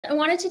I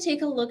wanted to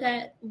take a look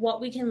at what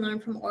we can learn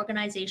from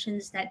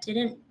organizations that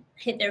didn't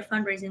hit their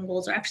fundraising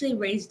goals or actually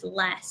raised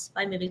less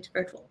by moving to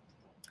virtual.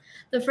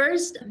 The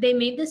first, they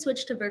made the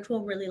switch to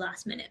virtual really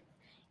last minute.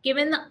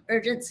 Given the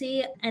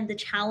urgency and the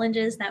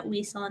challenges that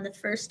we saw in the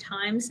first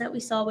times that we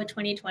saw with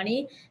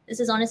 2020, this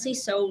is honestly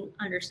so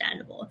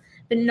understandable.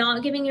 But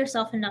not giving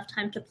yourself enough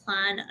time to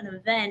plan an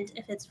event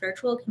if it's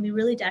virtual can be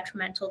really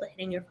detrimental to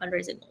hitting your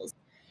fundraising goals.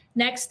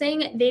 Next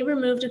thing, they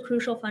removed a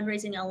crucial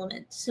fundraising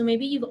element. So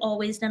maybe you've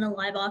always done a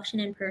live auction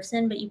in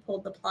person, but you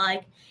pulled the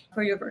plug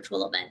for your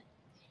virtual event.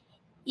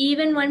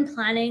 Even when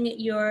planning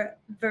your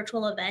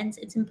virtual events,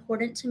 it's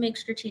important to make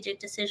strategic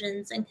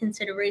decisions and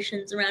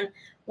considerations around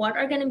what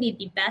are going to be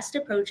the best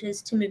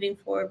approaches to moving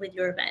forward with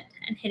your event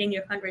and hitting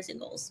your fundraising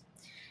goals.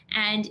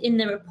 And in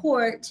the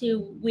report,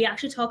 too, we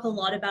actually talk a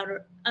lot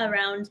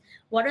around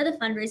what are the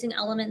fundraising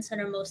elements that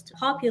are most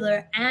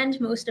popular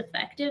and most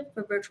effective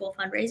for virtual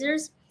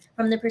fundraisers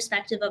from the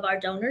perspective of our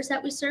donors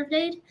that we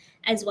surveyed,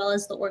 as well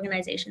as the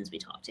organizations we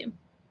talked to.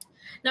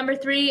 Number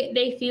three,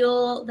 they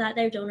feel that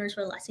their donors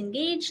were less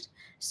engaged.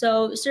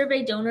 So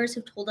survey donors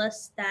have told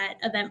us that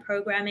event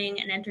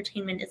programming and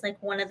entertainment is like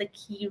one of the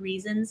key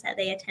reasons that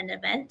they attend an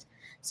event.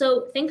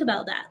 So think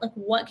about that. Like,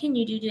 what can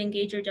you do to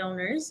engage your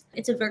donors?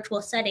 It's a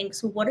virtual setting.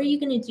 So what are you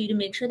going to do to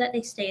make sure that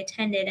they stay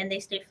attended and they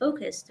stay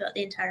focused throughout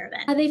the entire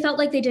event? They felt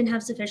like they didn't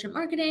have sufficient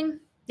marketing.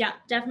 Yeah,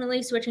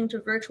 definitely switching to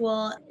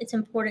virtual. It's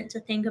important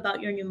to think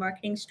about your new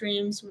marketing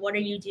streams. What are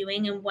you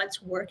doing and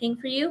what's working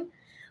for you?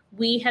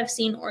 We have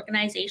seen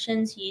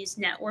organizations use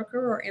networker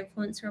or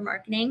influencer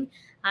marketing,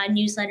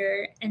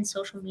 newsletter, and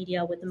social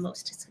media with the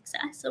most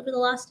success over the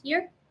last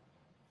year.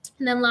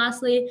 And then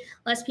lastly,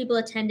 less people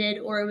attended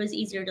or it was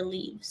easier to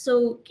leave.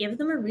 So give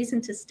them a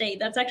reason to stay.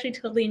 That's actually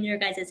totally in your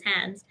guys'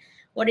 hands.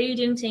 What are you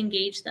doing to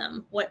engage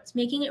them? What's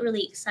making it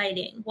really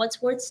exciting? What's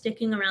worth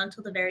sticking around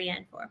till the very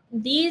end for?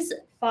 These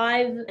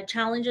 5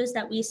 challenges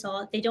that we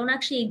saw, they don't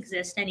actually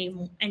exist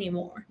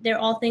anymore. They're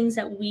all things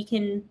that we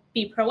can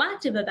be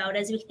proactive about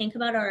as we think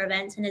about our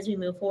events and as we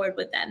move forward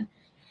with them.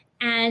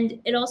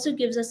 And it also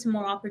gives us some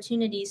more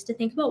opportunities to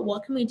think about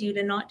what can we do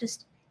to not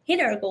just hit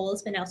our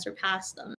goals, but now surpass them.